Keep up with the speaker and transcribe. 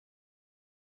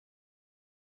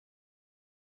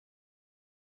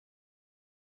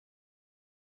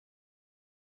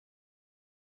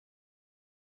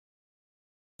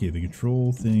Okay, the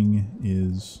control thing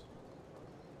is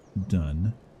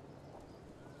done.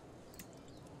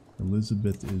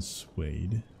 Elizabeth is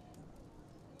swayed.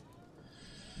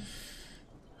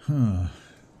 Huh.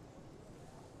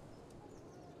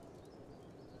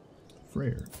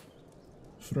 Freyr.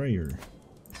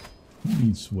 He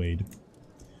needs swayed.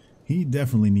 He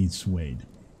definitely needs swayed.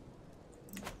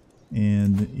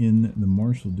 And in the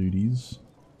martial duties,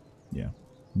 yeah,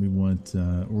 we want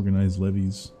organized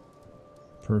levies.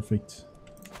 Perfect.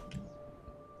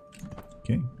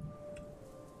 Okay.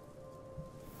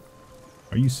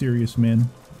 Are you serious, man?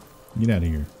 Get out of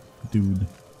here, dude.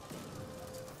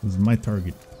 This is my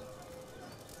target.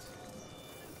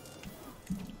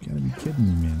 You gotta be kidding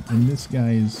me, man. And this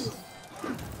guy is...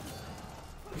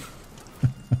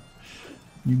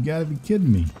 You gotta be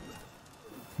kidding me.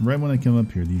 Right when I come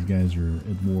up here, these guys are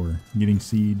at war, getting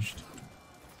sieged.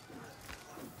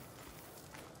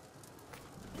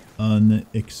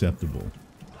 Unacceptable.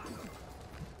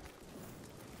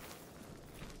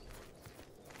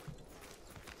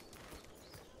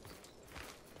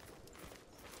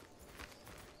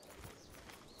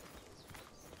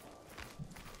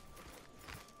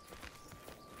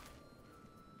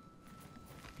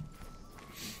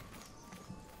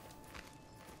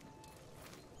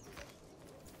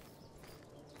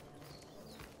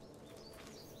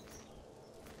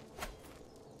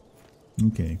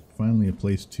 Okay, finally a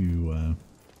place to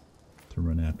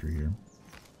run after here.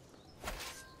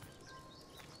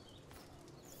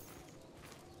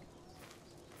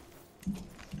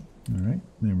 All right,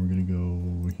 then we're gonna go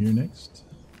over here next.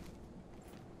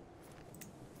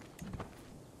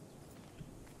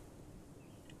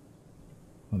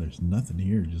 Oh, there's nothing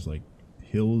here, just like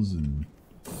hills and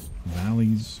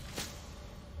valleys.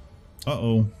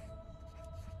 Uh-oh.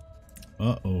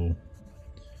 Uh-oh.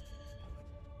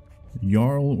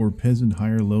 Jarl or peasant, high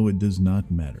or low, it does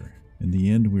not matter. In the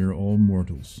end, we are all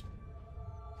mortals.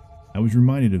 I was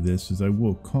reminded of this as I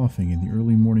woke coughing in the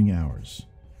early morning hours,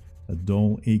 a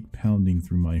dull ache pounding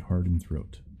through my heart and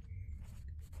throat.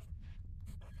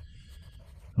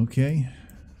 Okay.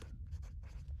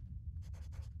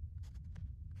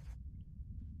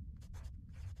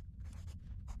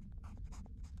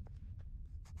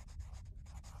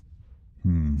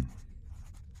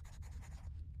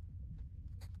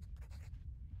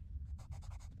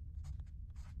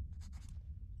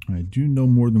 I do no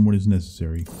more than what is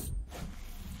necessary.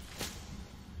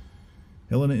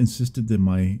 Helena insisted that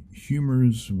my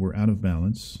humors were out of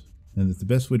balance, and that the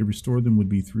best way to restore them would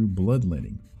be through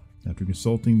bloodletting. After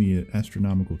consulting the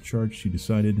astronomical charts, she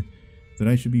decided that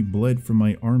I should be bled from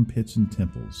my armpits and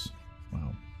temples.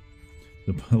 Wow.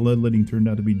 The bloodletting turned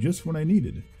out to be just what I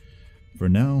needed. For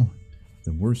now,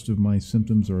 the worst of my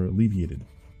symptoms are alleviated,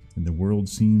 and the world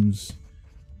seems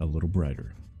a little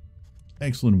brighter.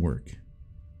 Excellent work.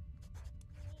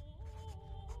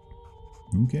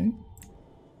 Okay.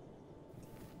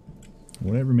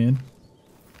 Whatever, man.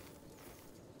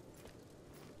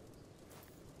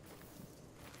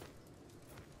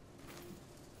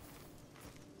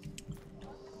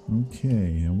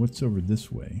 Okay, now what's over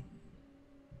this way?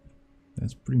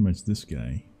 That's pretty much this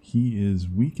guy. He is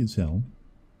weak as hell.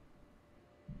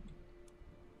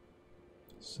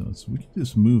 So we can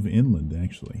just move inland,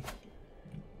 actually.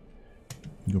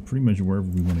 Go pretty much wherever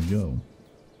we want to go.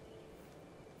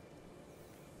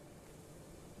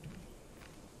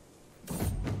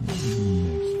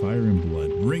 Next, fire and blood.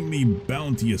 Bring me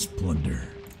bounteous plunder.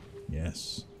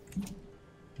 Yes.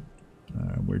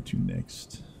 Where to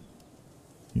next?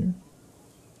 Here?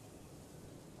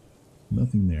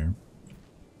 Nothing there.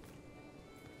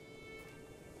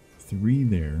 3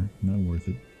 there. Not worth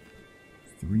it.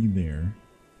 3 there.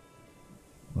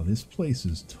 Well, this place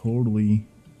is totally...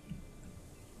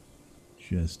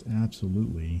 just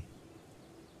absolutely...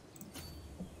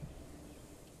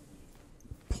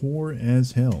 poor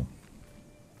as hell.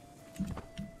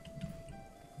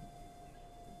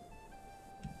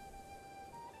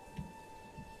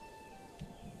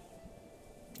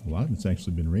 A lot of it's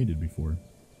actually been raided before.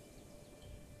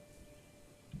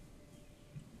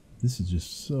 This is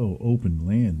just so open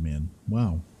land, man.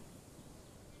 Wow.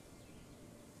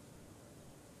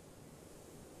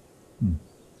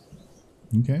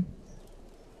 Okay.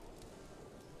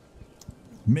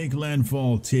 Make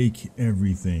landfall, take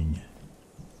everything.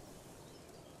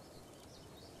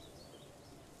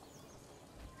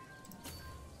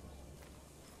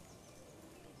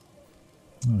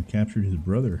 Oh, captured his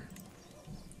brother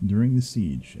during the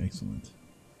siege. Excellent.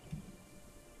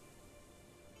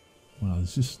 Wow,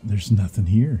 there's nothing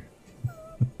here.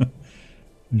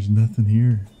 There's nothing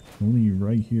here. Only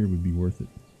right here would be worth it.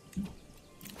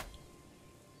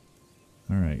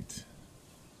 Alright.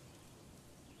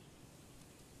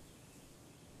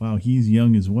 Wow, he's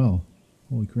young as well.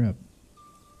 Holy crap.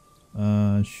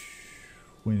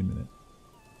 Wait a minute.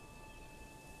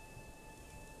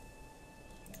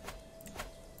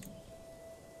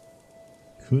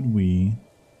 Could we...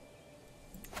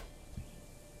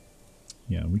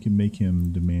 Yeah, we can make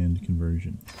him demand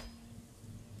conversion.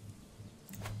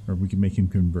 Or we can make him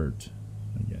convert,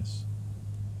 I guess.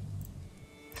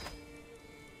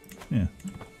 Yeah.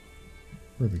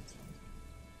 Perfect.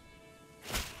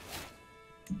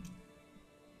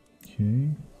 Okay.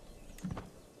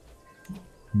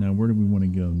 Now where do we want to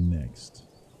go next?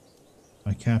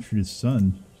 I captured his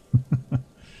son.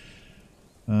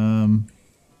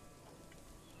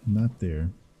 Not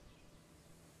there.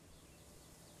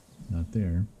 Not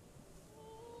there.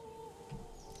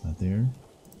 Not there.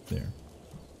 There.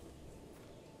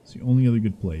 It's the only other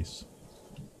good place.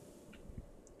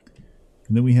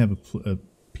 And then we have a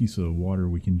piece of water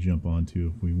we can jump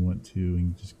onto if we want to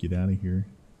and just get out of here.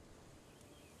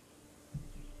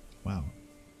 Wow.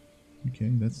 Okay,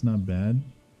 that's not bad.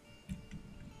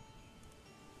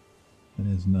 That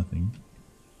has nothing.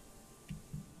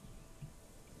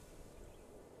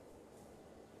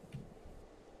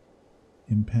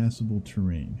 Impassable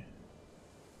terrain.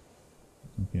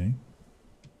 Okay.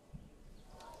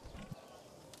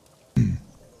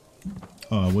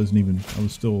 Oh, I wasn't even... I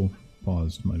was still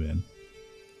paused. My bad.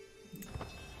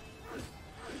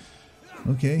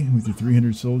 Okay, with your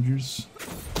 300 soldiers.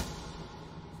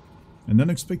 An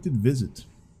unexpected visit.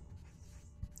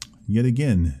 Yet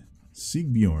again,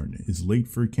 Sigbjorn is late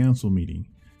for a council meeting.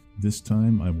 This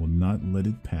time I will not let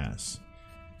it pass.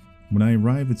 When I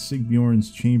arrive at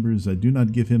Sigbjorn's chambers, I do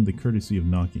not give him the courtesy of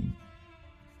knocking.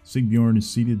 Sigbjorn is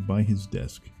seated by his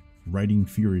desk, writing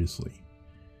furiously.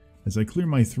 As I clear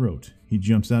my throat, he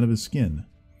jumps out of his skin.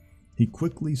 He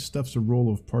quickly stuffs a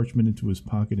roll of parchment into his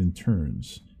pocket and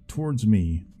turns towards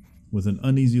me with an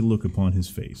uneasy look upon his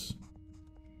face.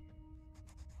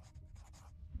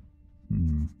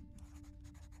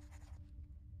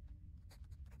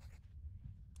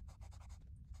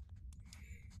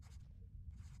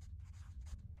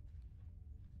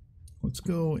 Let's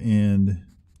go and...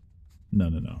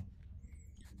 No.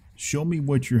 Show me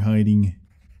what you're hiding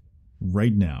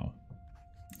right now.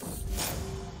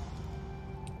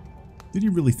 Did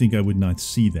you really think I would not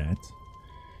see that?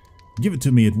 Give it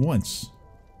to me at once.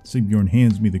 Sigbjorn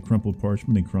hands me the crumpled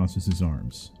parchment and crosses his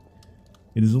arms.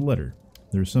 It is a letter.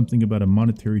 There is something about a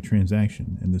monetary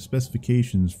transaction and the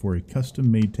specifications for a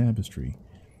custom-made tapestry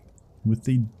with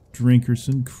the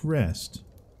Drinkersson crest.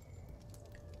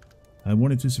 I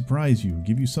wanted to surprise you,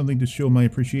 give you something to show my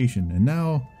appreciation, and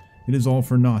now it is all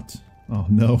for naught. Oh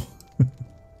no.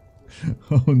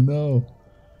 Oh no.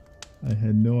 I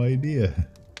had no idea.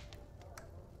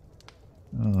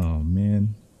 Oh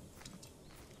man.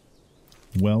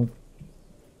 Well,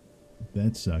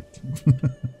 that sucked.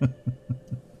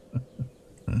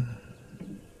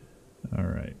 All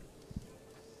right.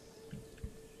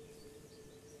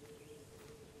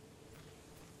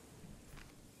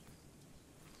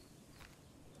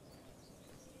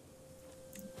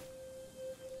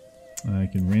 I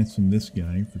can ransom this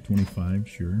guy for 25,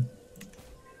 sure.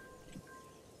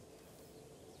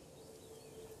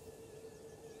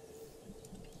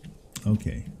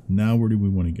 Okay, now where do we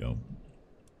want to go?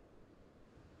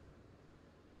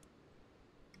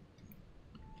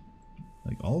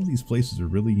 Like, all of these places are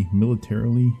really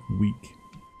militarily weak.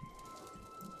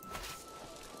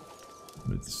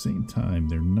 But at the same time,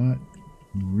 they're not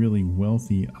really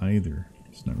wealthy either.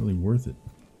 It's not really worth it.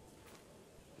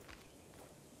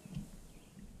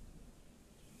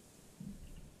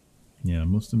 Yeah,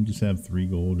 most of them just have 3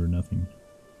 gold or nothing.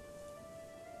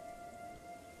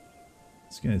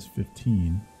 This guy's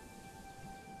 15.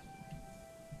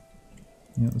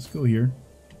 Yeah, let's go here.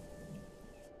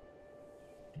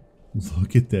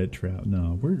 Look at that trout.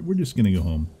 No, we're just gonna go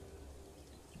home.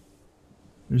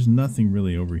 There's nothing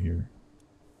really over here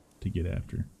to get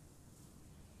after.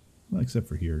 Well, except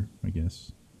for here, I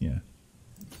guess. Yeah.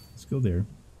 Let's go there.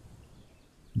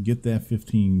 Get that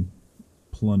 15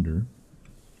 plunder.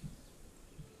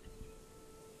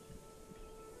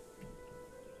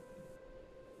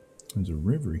 There's a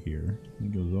river here.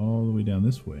 It goes all the way down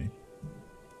this way.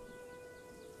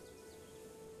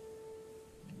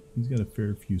 He's got a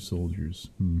fair few soldiers.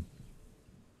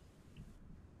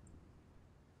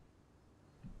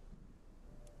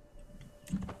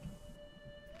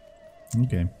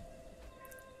 Okay.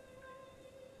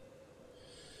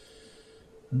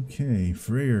 Okay,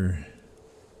 Freyr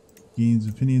gains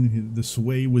opinion. The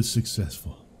sway was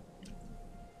successful.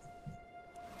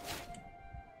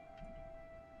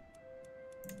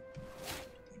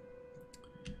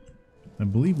 I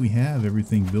believe we have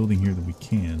everything building here that we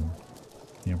can.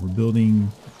 Yeah, we're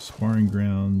building sparring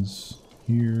grounds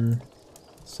here.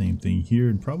 Same thing here,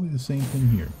 and probably the same thing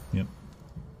here. Yep.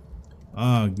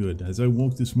 Ah, good. As I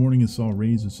woke this morning and saw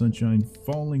rays of sunshine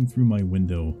falling through my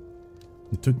window,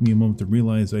 it took me a moment to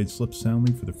realize I had slept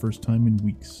soundly for the first time in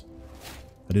weeks.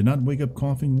 I did not wake up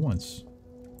coughing once.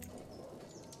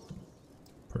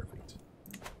 Perfect.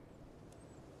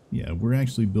 Yeah, we're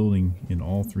actually building in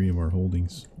all three of our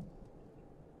holdings.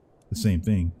 The same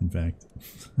thing, in fact,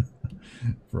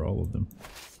 for all of them.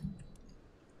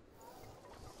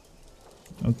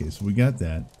 Okay, so we got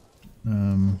that.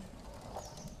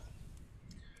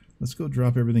 Let's go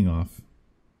drop everything off.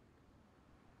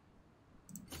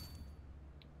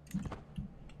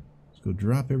 Let's go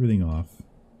drop everything off.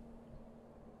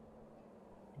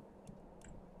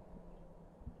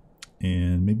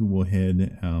 And maybe we'll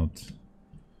head out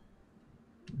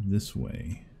this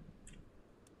way.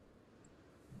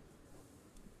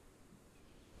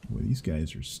 Boy, these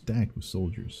guys are stacked with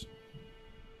soldiers.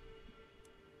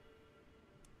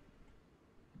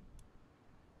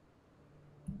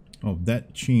 Oh,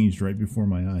 that changed right before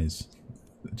my eyes.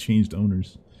 That changed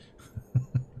owners.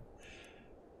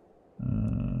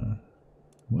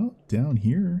 Well, down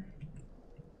here,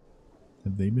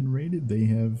 have they been raided? They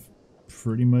have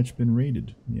pretty much been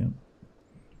raided. Yeah.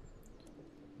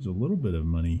 There's a little bit of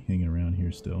money hanging around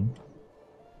here still.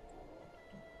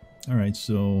 All right,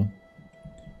 so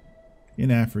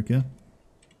in Africa,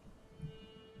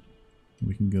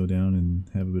 we can go down and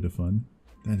have a bit of fun.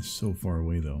 That is so far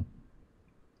away, though.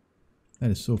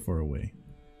 That is so far away.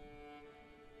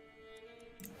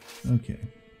 Okay.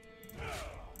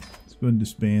 Let's go ahead and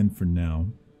disband for now.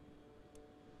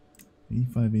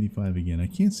 85, 85 again. I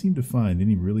can't seem to find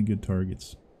any really good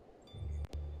targets.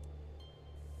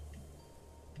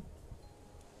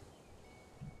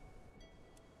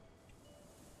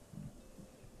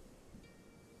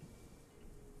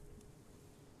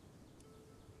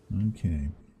 Okay.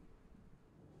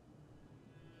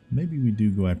 Maybe we do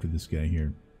go after this guy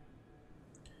here.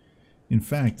 In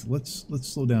fact, let's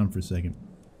slow down for a second.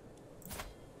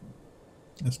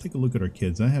 Let's take a look at our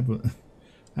kids. I have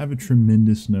a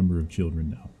tremendous number of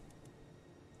children now.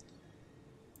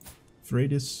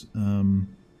 Freitas,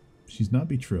 she's not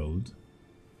betrothed,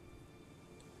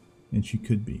 and she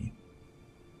could be.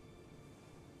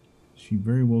 She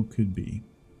very well could be.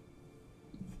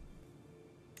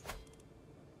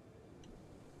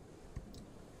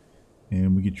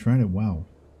 And we could try to, wow.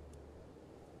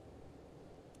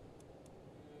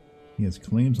 He has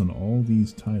claims on all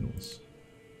these titles.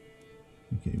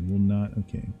 Okay, will not,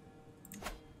 okay.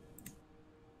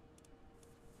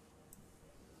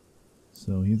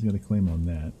 So he's got a claim on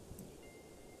that.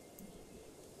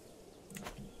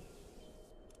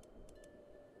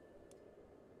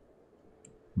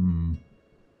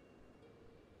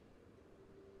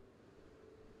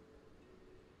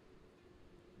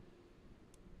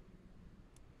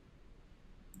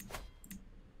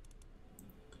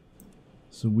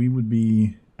 So we would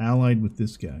be allied with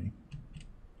this guy.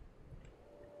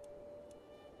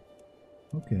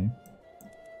 Okay.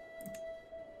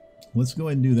 Let's go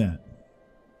ahead and do that.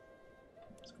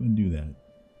 Let's go ahead and do that.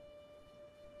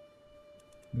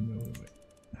 Wait.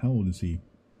 How old is he?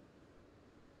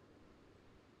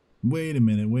 Wait a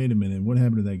minute. What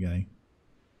happened to that guy?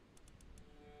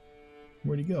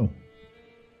 Where'd he go?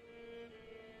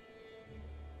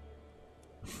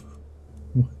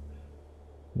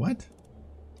 What?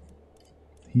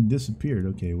 He disappeared.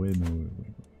 Okay, wait a minute.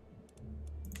 Wait.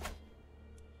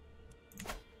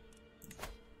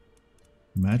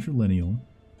 Matrilineal.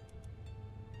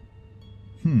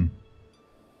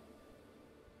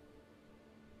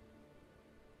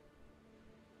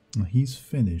 He's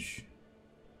Finnish.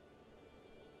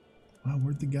 Wow,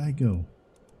 where'd the guy go?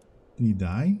 Did he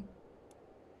die?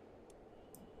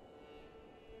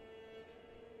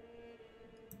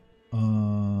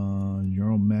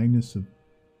 Jarl Magnus of...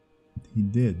 He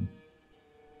did.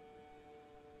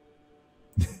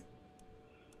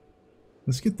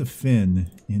 Let's get the Finn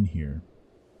in here.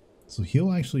 So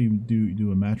he'll actually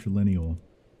do a matrilineal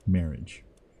marriage.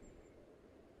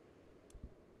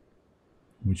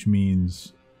 Which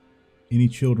means any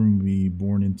children will be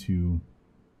born into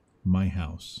my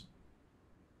house.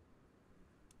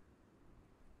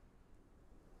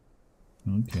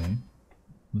 Okay.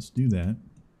 Let's do that.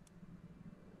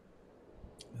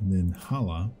 And then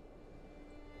Hala.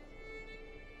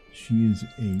 She is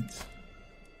 8.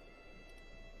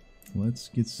 Let's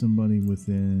get somebody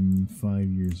within 5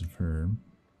 years of her.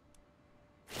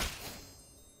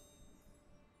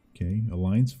 Okay,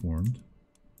 alliance formed.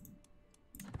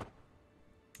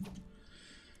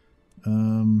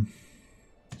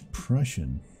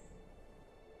 Prussian.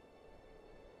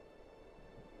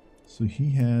 So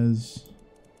he has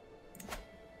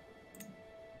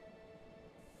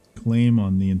claim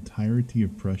on the entirety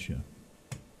of Prussia.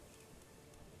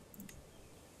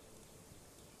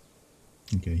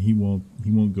 Okay, he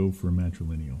won't go for a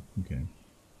matrilineal. Okay.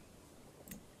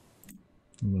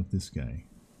 What about this guy?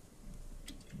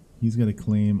 He's got a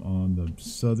claim on the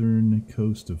southern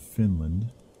coast of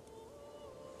Finland.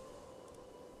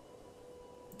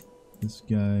 This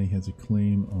guy has a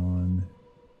claim on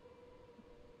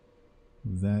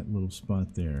that little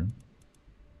spot there.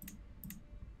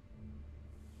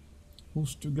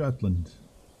 Ulstergotland.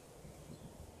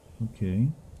 Okay.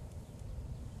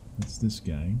 That's this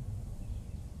guy.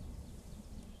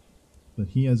 But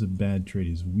he has a bad trait.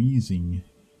 He's wheezing.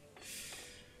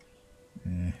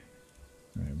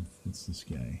 Alright, what's this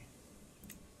guy?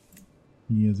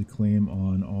 He has a claim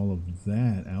on all of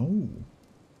that. Oh.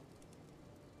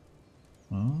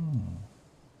 Ah.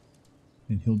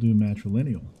 And he'll do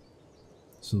matrilineal.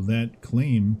 So that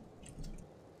claim,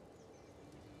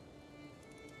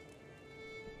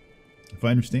 if I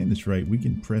understand this right, we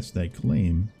can press that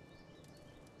claim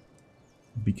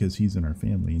because he's in our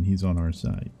family and he's on our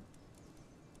side.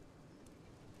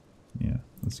 Yeah,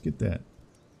 let's get that.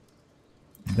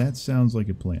 That sounds like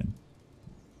a plan.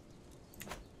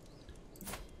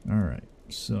 Alright,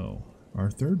 so our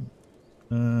third,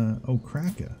 oh,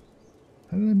 Kraka.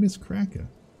 How did I miss Kraka?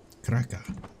 Kraka.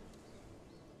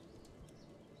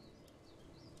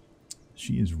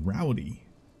 She is rowdy,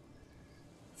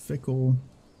 fickle,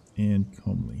 and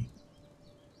comely.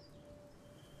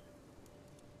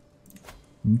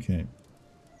 Okay.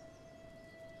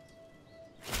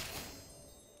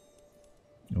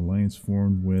 Alliance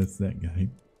formed with that guy.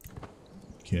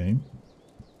 Okay.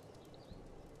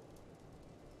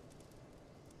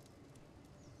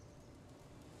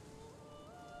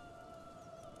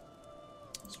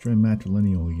 Let's try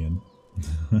matrilineal again.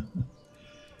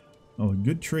 Oh, a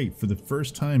good trait. For the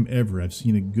first time ever, I've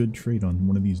seen a good trait on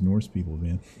one of these Norse people,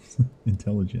 man.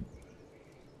 Intelligent.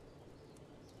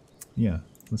 Yeah,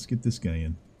 let's get this guy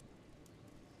in.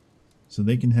 So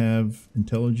they can have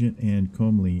intelligent and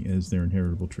comely as their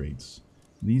inheritable traits.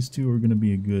 These two are going to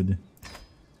be a good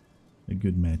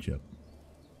matchup.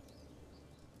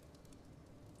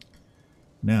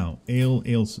 Now,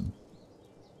 Ailson,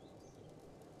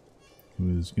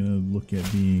 who is going to look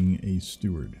at being a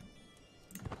steward.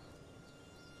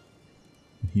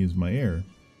 He is my heir,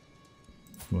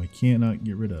 who I cannot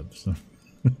get rid of. So,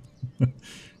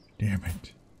 damn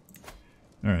it!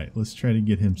 All right, let's try to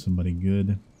get him somebody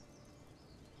good.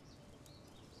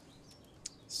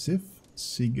 Sif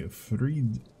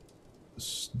Sigfrid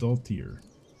Stoltier.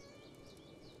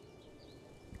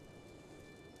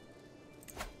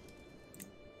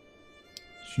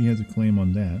 She has a claim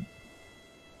on that.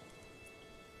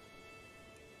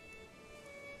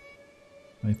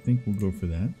 I think we'll go for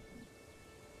that.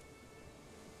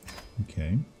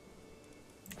 Okay.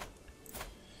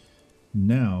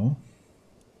 Now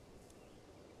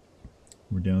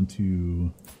we're down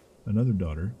to another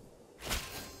daughter.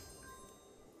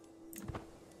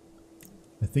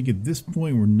 I think at this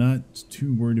point we're not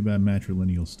too worried about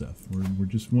matrilineal stuff. We're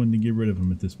just wanting to get rid of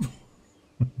them at this point.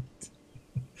 I'm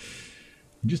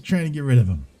just trying to get rid of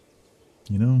them,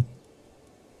 you know?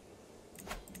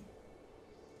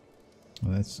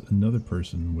 Well, that's another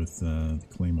person with the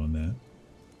claim on that.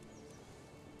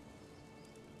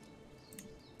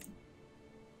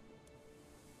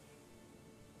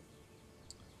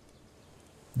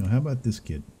 Now, how about this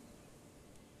kid?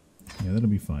 Yeah, that'll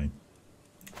be fine.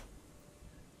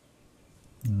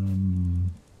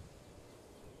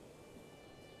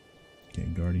 Okay,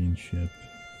 guardianship.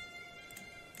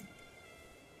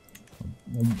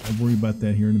 I'll worry about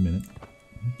that here in a minute.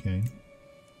 Okay.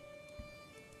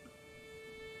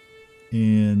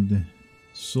 And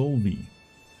Solvi,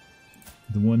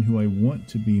 the one who I want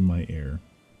to be my heir.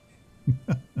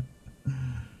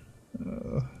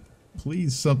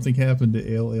 Please, something happen to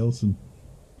Ailson.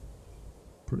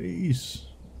 Please.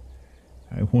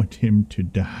 I want him to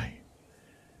die.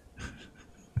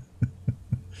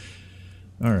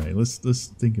 All right, let's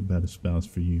think about a spouse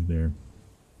for you there,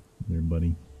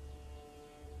 buddy.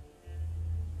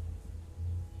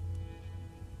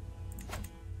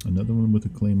 Another one with a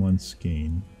claim on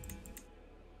Skane.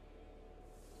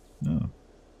 Oh,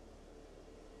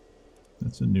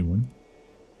 that's a new one.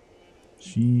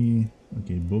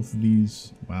 Okay, both of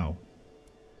these. Wow,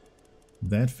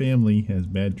 that family has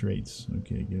bad traits.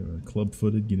 Okay,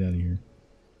 club-footed. Get out of here.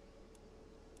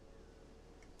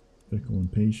 Fickle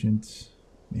and patient.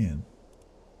 Man.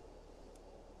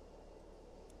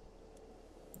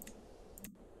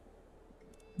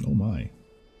 my.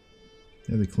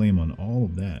 They have the claim on all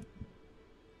of that.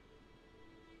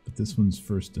 But this one's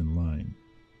first in line.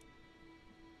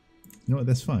 You know what?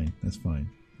 That's fine. That's fine.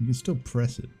 You can still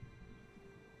press it.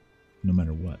 No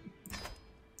matter what.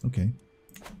 Okay.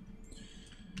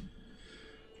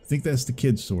 I think that's the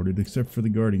kids sorted, except for the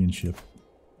guardianship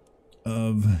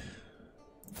of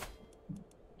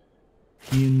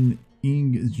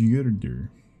Ingjördur.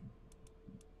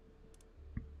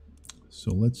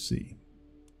 So let's see.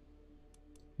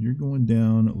 You're going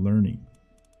down learning.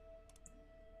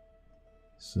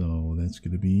 So that's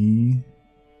going to be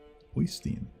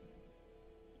Oystein.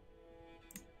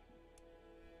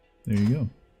 There you go.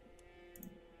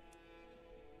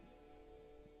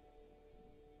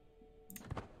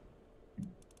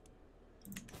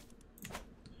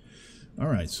 All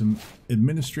right, some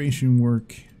administration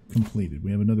work completed.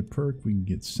 We have another perk. We can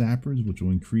get sappers, which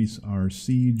will increase our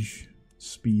siege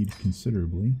speed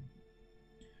considerably.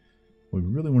 What we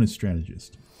really want is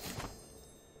strategist.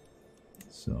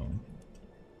 So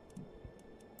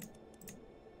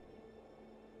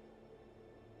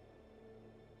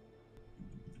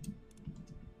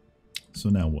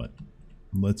now what?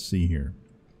 Let's see here.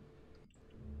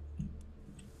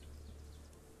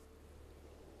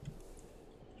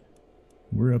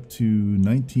 We're up to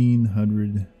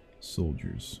 1,900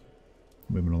 soldiers.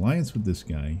 We have an alliance with this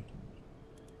guy.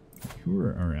 Who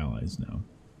are our allies now?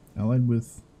 Allied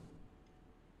with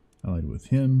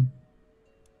him.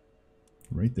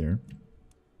 Right there.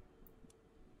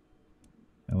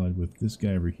 Allied with this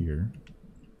guy over here.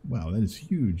 Wow, that is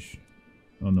huge.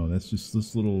 Oh no, that's just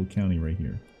this little county right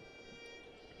here.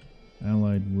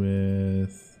 Allied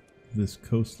with this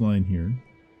coastline here.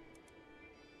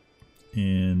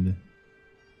 And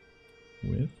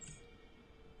with,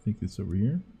 I think it's over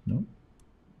here. No?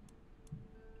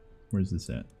 Where's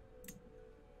this at?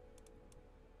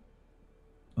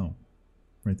 Oh,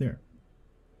 right there.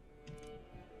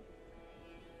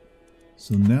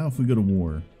 So now if we go to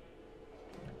war,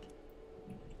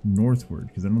 northward,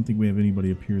 because I don't think we have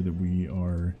anybody up here that we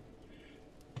are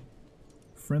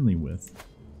friendly with.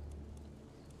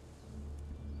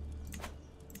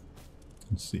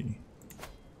 Let's see.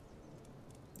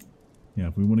 Yeah,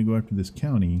 if we want to go after this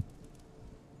county,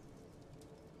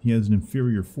 he has an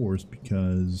inferior force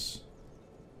because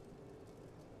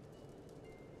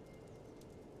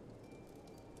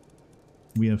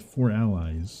we have 4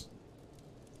 allies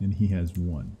and he has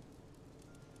 1.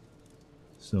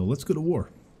 So let's go to war.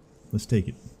 Let's take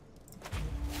it.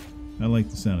 I like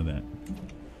the sound of that.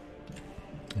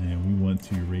 And we want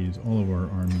to raise all of our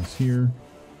armies here.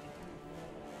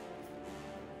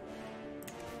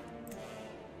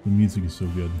 The music is so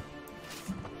good.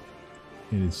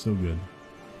 It is so good.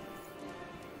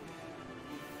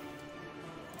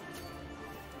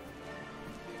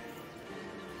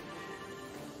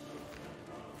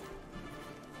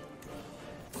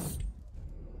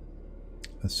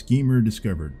 A schemer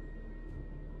discovered.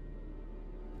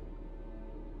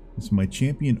 It's my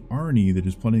champion Arnie that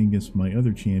is plotting against my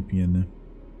other champion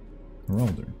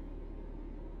Haraldur.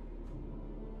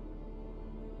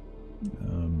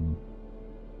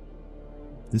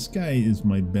 This guy is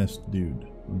my best dude,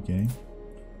 okay?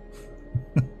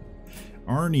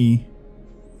 Arnie's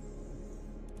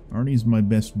my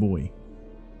best boy.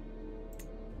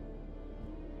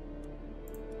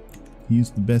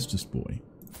 He's the bestest boy.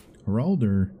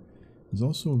 Haraldur is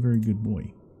also a very good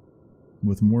boy,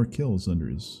 with more kills under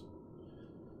his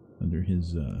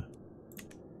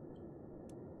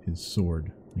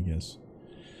sword, I guess.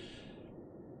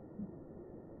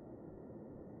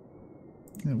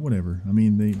 Yeah, whatever. I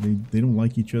mean, they don't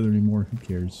like each other anymore. Who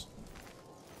cares?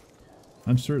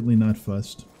 I'm certainly not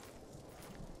fussed.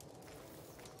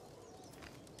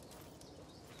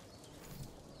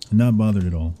 Not bothered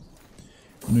at all.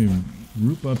 I'm going to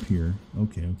group up here.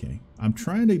 Okay, okay. I'm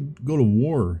trying to go to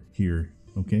war here.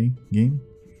 Okay, game?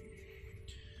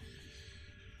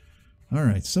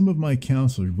 Alright, some of my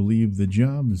counselors believe the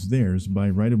job is theirs by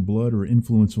right of blood or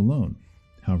influence alone.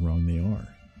 How wrong they are.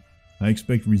 I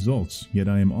expect results, yet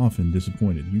I am often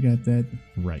disappointed. You got that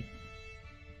right.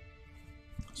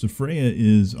 So Freya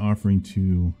is offering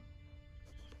to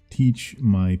teach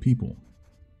my people.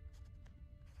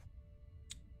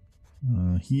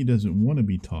 He doesn't want to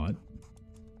be taught.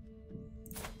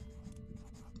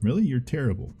 Really? You're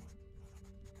terrible.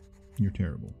 You're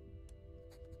terrible.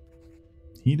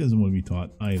 He doesn't want to be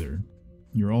taught either.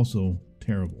 You're also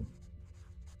terrible.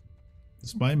 The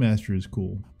Spy Master is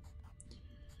cool.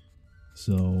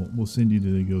 So we'll send you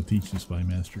to go teach the Spy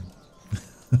Master.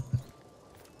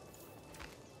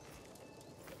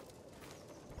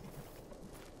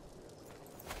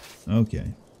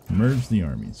 Okay. Merge the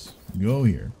armies. Go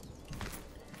here.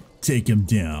 Take him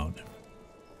down.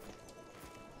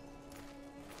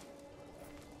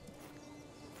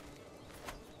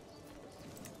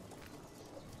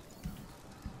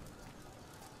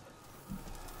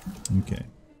 Okay.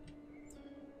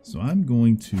 So I'm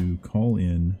going to call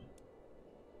in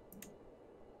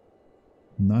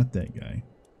not that guy.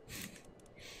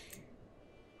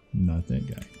 Not that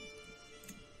guy.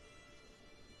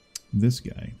 This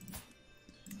guy.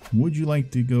 Would you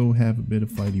like to go have a bit of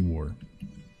fighty war?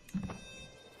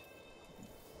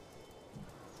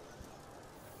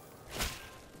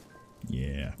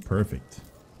 Yeah, perfect.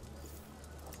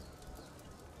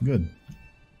 Good.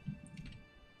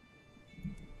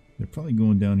 They're probably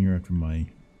going down here after my...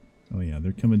 Oh yeah,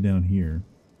 they're coming down here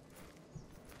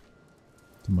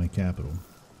to my capital.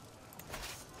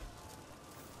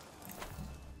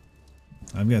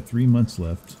 I've got 3 months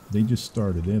left. They just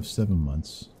started. They have 7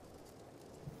 months.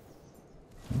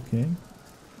 Okay.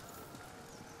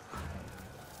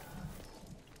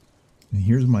 And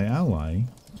here's my ally.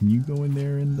 Can you go in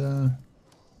there and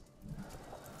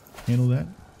handle that,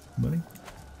 buddy?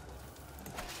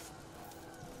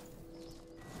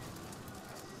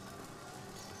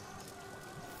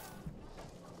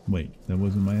 Wait, that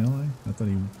wasn't my ally? I thought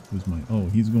he was my... Oh,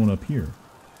 he's going up here.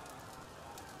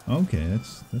 Okay,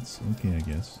 that's okay, I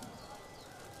guess.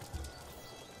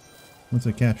 Once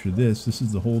I capture this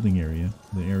is the holding area,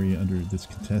 the area under that's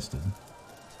contested.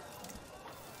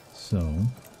 So,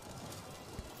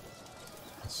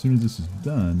 as soon as this is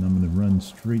done, I'm going to run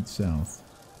straight south.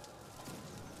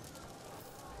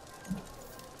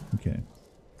 Okay.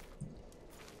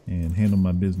 And handle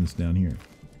my business down here.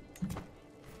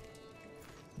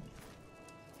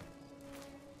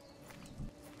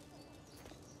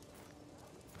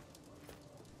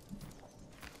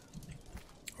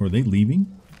 Are they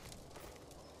leaving?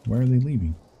 Why are they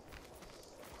leaving?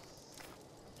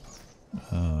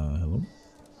 Hello?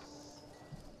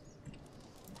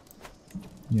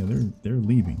 Yeah, they're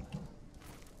leaving.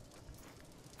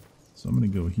 So I'm gonna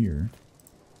go here.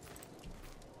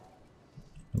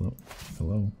 Hello?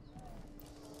 Hello?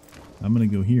 I'm gonna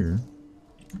go here.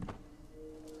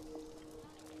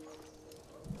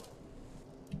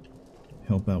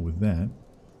 Help out with that.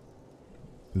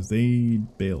 Because they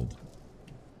bailed.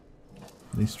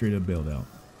 They straight up bailed out.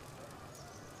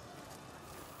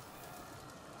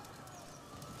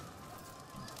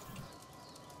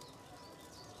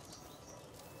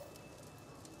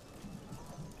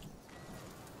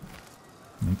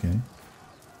 Okay.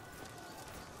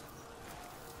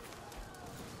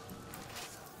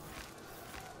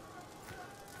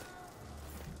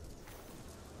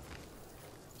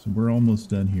 So we're almost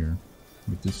done here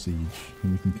with this siege,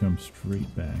 and we can come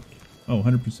straight back. Oh,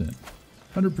 100%.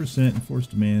 100%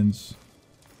 enforced demands.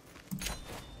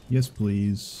 Yes,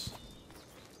 please.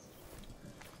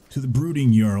 To the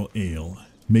brooding Jarl Ale,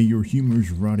 may your humors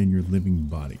rot in your living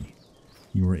body.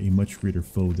 You are a much greater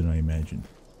foe than I imagined.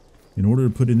 In order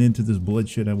to put an end to this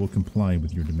bloodshed, I will comply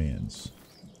with your demands.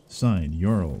 Signed,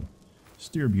 Jarl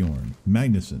Styrbjorn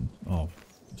Magnusson. Oh,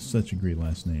 such a great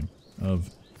last name. Of,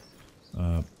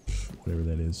 whatever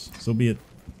that is. So be it.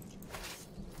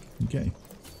 Okay.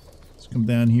 Let's come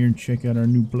down here and check out our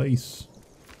new place.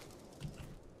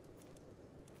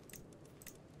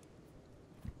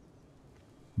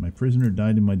 My prisoner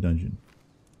died in my dungeon.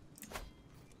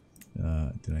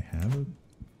 Did I have it?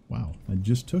 Wow, I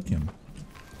just took him.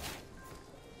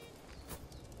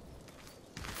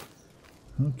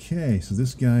 Okay, so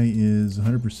this guy is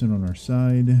 100% on our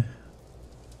side.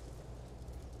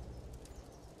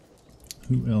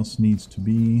 Who else needs to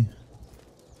be?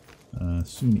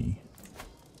 Sunni.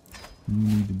 You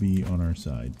need to be on our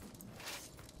side.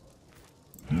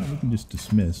 We can just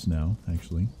dismiss now,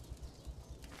 actually.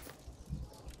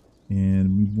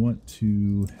 And we want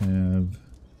to have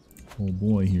old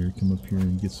boy here come up here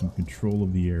and get some control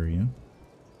of the area.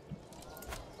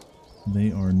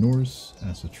 They are Norse,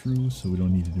 Asatru, so we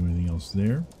don't need to do anything else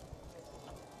there.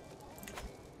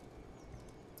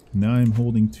 Now I'm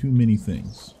holding too many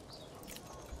things.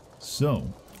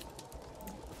 So,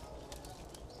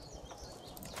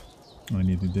 I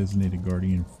need to designate a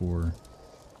guardian for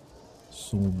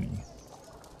Solvi.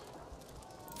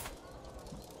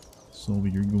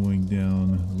 Solvi, you're going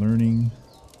down learning.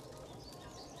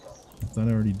 I thought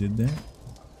I already did that.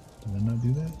 Did I not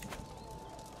do that?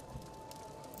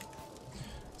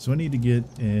 So I need to get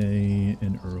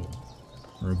an earl,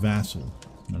 or a vassal,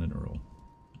 not an earl.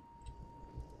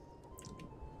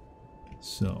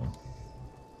 So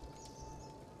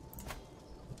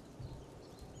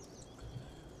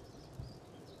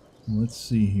let's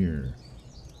see here.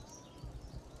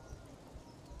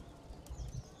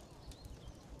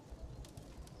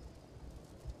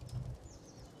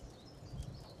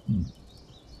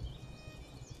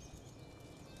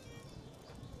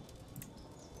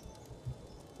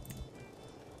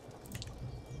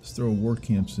 Let's throw war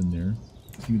camps in there.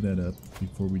 Queue that up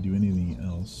before we do anything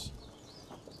else.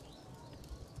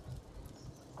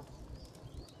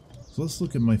 So let's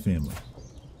look at my family.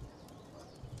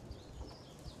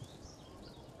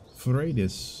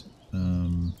 Freydis,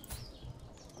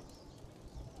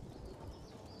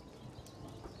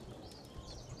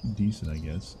 decent, I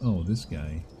guess. Oh, this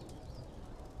guy.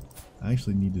 I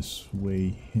actually need to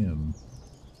sway him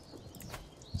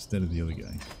instead of the other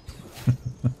guy.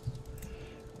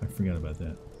 I forgot about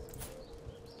that.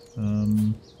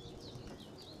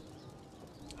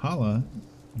 Hala,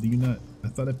 do you not? I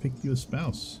thought I picked you a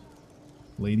spouse,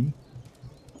 lady.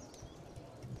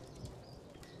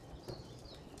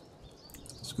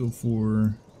 Let's go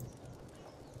for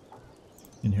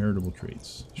inheritable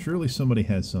traits. Surely somebody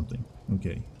has something.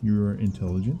 Okay, you're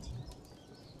intelligent.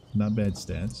 Not bad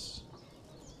stats.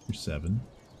 You're 7.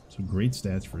 So great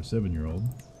stats for a 7-year-old.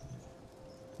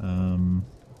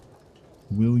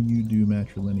 Will you do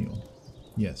matrilineal?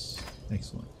 Yes.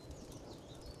 Excellent.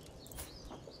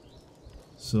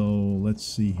 So let's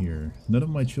see here. None of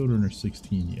my children are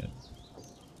 16 yet.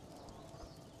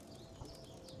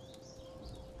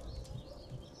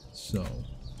 So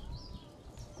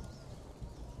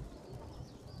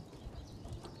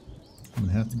I'm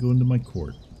gonna have to go into my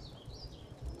court.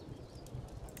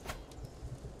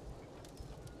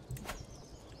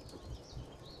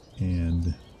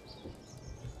 And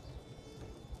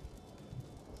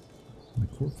my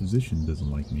court physician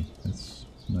doesn't like me. That's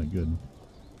not good.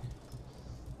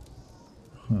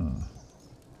 Huh.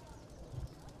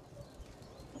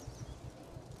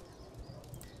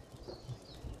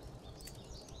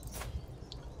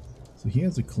 So he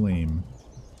has a claim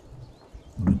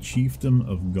on the chiefdom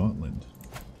of Gotland.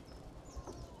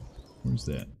 Where's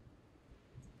that?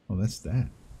 Oh, that's that.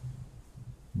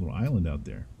 Little island out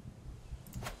there.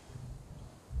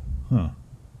 Huh.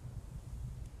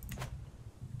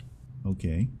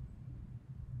 Okay.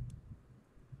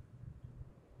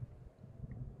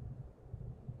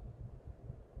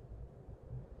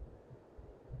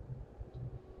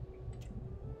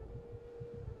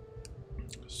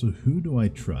 So who do I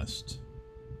trust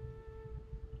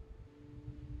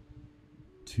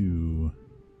to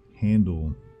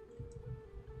handle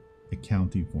a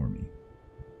county for me?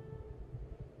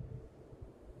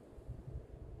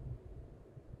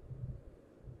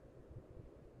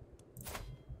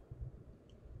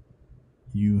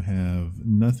 You have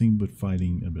nothing but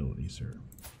fighting ability, sir.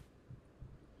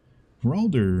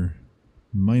 Ralder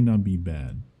might not be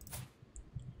bad.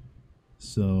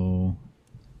 So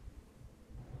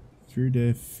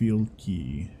Firde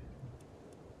Filki.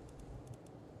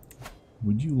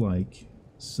 Would you like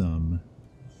some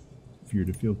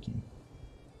Firde Filki?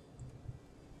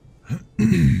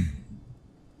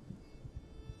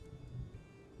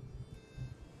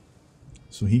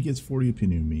 So he gets 40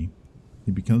 opinion of me. He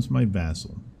becomes my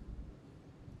vassal.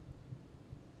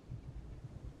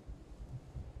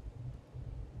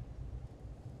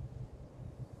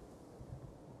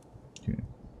 Okay.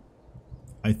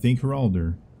 I think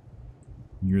Heralder,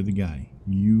 you're the guy.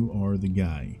 You are the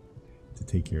guy to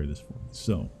take care of this for me.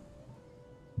 So,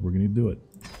 we're going to do it.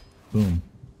 Boom.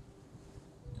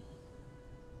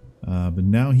 But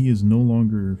now he is no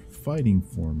longer fighting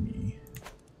for me,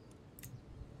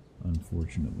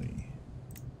 unfortunately.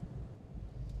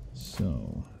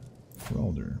 So,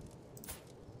 Heralder.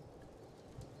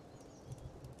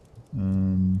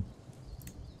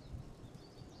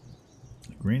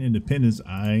 Grant independence?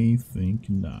 I think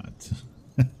not.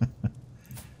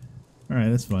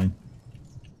 Alright, that's fine.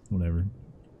 Whatever.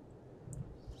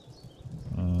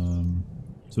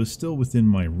 So it's still within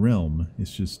my realm.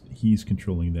 It's just he's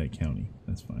controlling that county.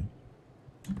 That's fine.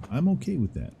 I'm okay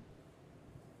with that.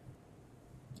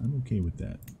 I'm okay with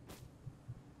that.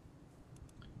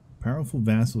 Powerful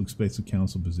vassal expects a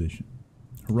council position.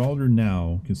 Heralder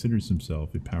now considers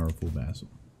himself a powerful vassal.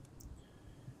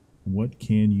 What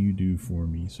can you do for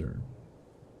me, sir?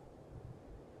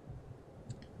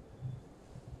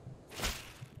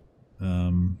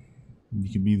 You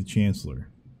can be the chancellor,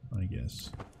 I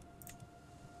guess.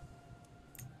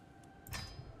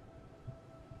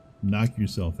 Knock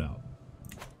yourself out.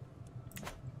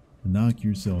 Knock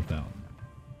yourself out.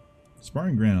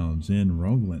 Sparring grounds in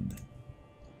Rogland.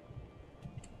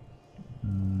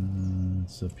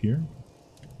 It's up here.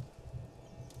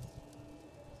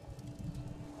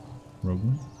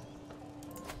 Rogland.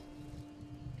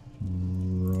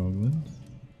 Rogland.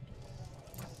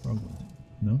 Rogland.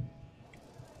 No?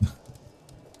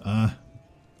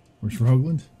 Where's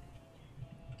Rogland?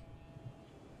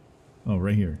 Oh,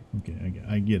 right here. Okay,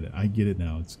 I get it. I get it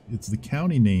now. It's the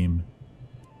county name,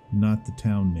 not the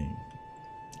town name.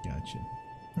 Gotcha.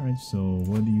 Alright, so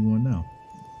what do you want now?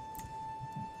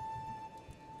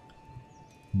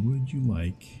 Would you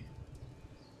like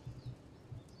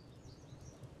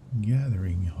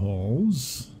gathering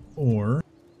halls or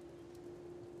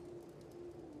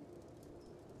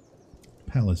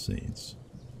palisades?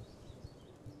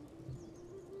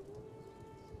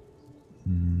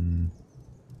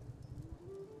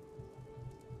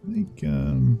 I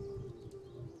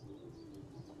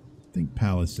think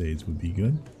palisades would be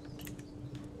good.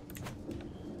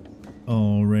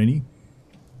 Alrighty.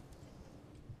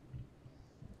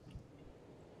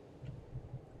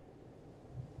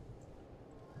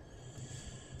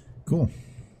 Cool.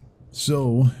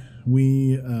 So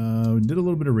we did a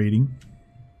little bit of raiding.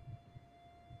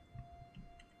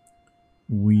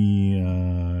 We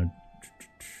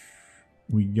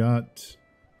got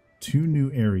 2 new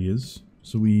areas.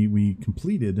 So we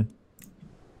completed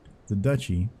the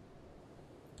duchy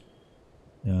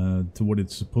to what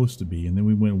it's supposed to be, and then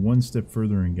we went one step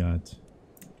further and got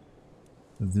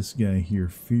this guy here,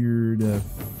 Feared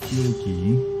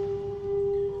Filky,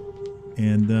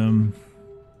 and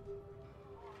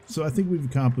so I think we've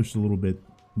accomplished a little bit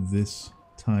this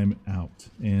time out,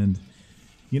 and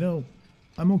you know,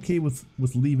 I'm okay with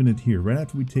leaving it here. Right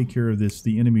after we take care of this,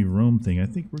 the enemy of Rome thing, I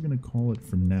think we're gonna call it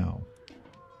for now.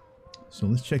 So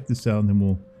let's check this out, and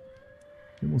then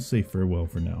we'll say farewell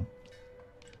for now.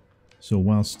 So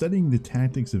while studying the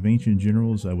tactics of ancient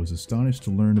generals, I was astonished to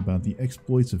learn about the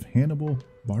exploits of Hannibal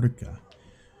Barca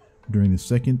during the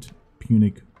Second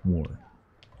Punic War.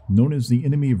 Known as the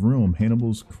enemy of Rome,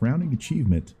 Hannibal's crowning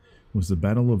achievement was the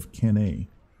Battle of Cannae,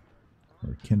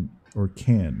 or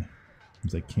Cannes.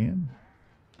 Is that Cannes?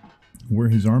 Where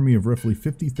his army of roughly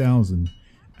 50,000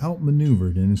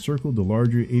 outmaneuvered and encircled the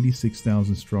larger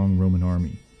 86,000 strong Roman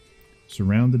army.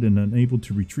 Surrounded and unable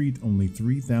to retreat, only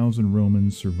 3,000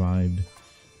 Romans survived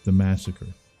the massacre.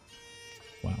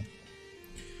 Wow.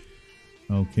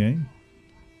 Okay.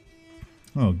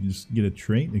 Oh, just get a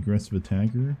trait, aggressive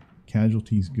attacker.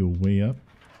 Casualties go way up.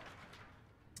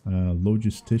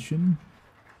 Logistician.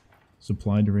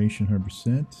 Supply duration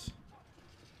 100%.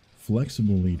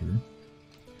 Flexible leader.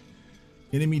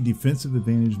 Enemy defensive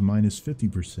advantage minus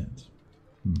 50%.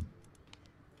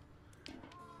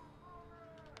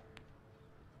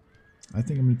 I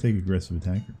think I'm going to take aggressive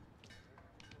attacker.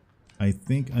 I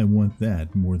think I want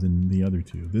that more than the other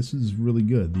two. This is really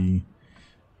good. The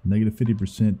negative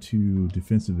 50% to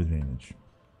defensive advantage.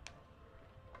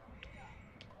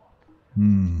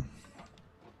 You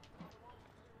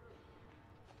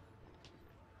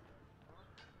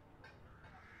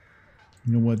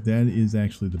know what? That is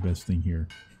actually the best thing here.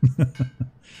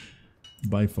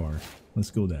 By far.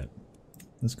 Let's go that.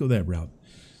 Let's go that route.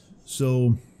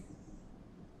 So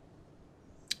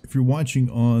if you're watching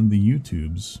on the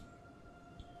YouTubes,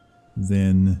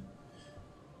 then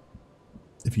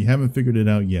if you haven't figured it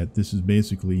out yet, this is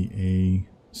basically a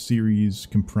series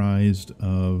comprised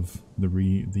of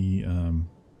the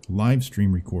live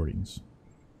stream recordings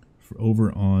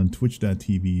over on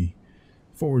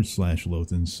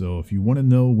twitch.tv/Lothan. So if you want to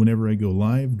know whenever I go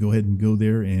live, go ahead and go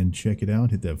there and check it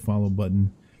out. Hit that follow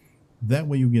button. That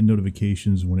way you'll get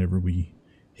notifications whenever we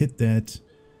hit that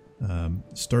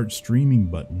start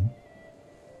streaming button.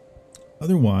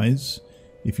 Otherwise,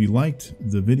 if you liked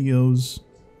the videos,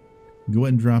 go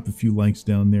ahead and drop a few likes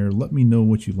down there. Let me know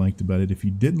what you liked about it. If you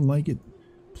didn't like it,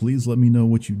 please let me know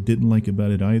what you didn't like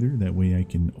about it either. That way I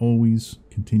can always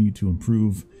continue to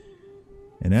improve.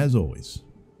 And as always,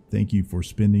 thank you for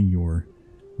spending your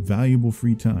valuable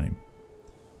free time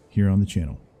here on the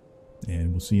channel. And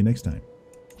we'll see you next time.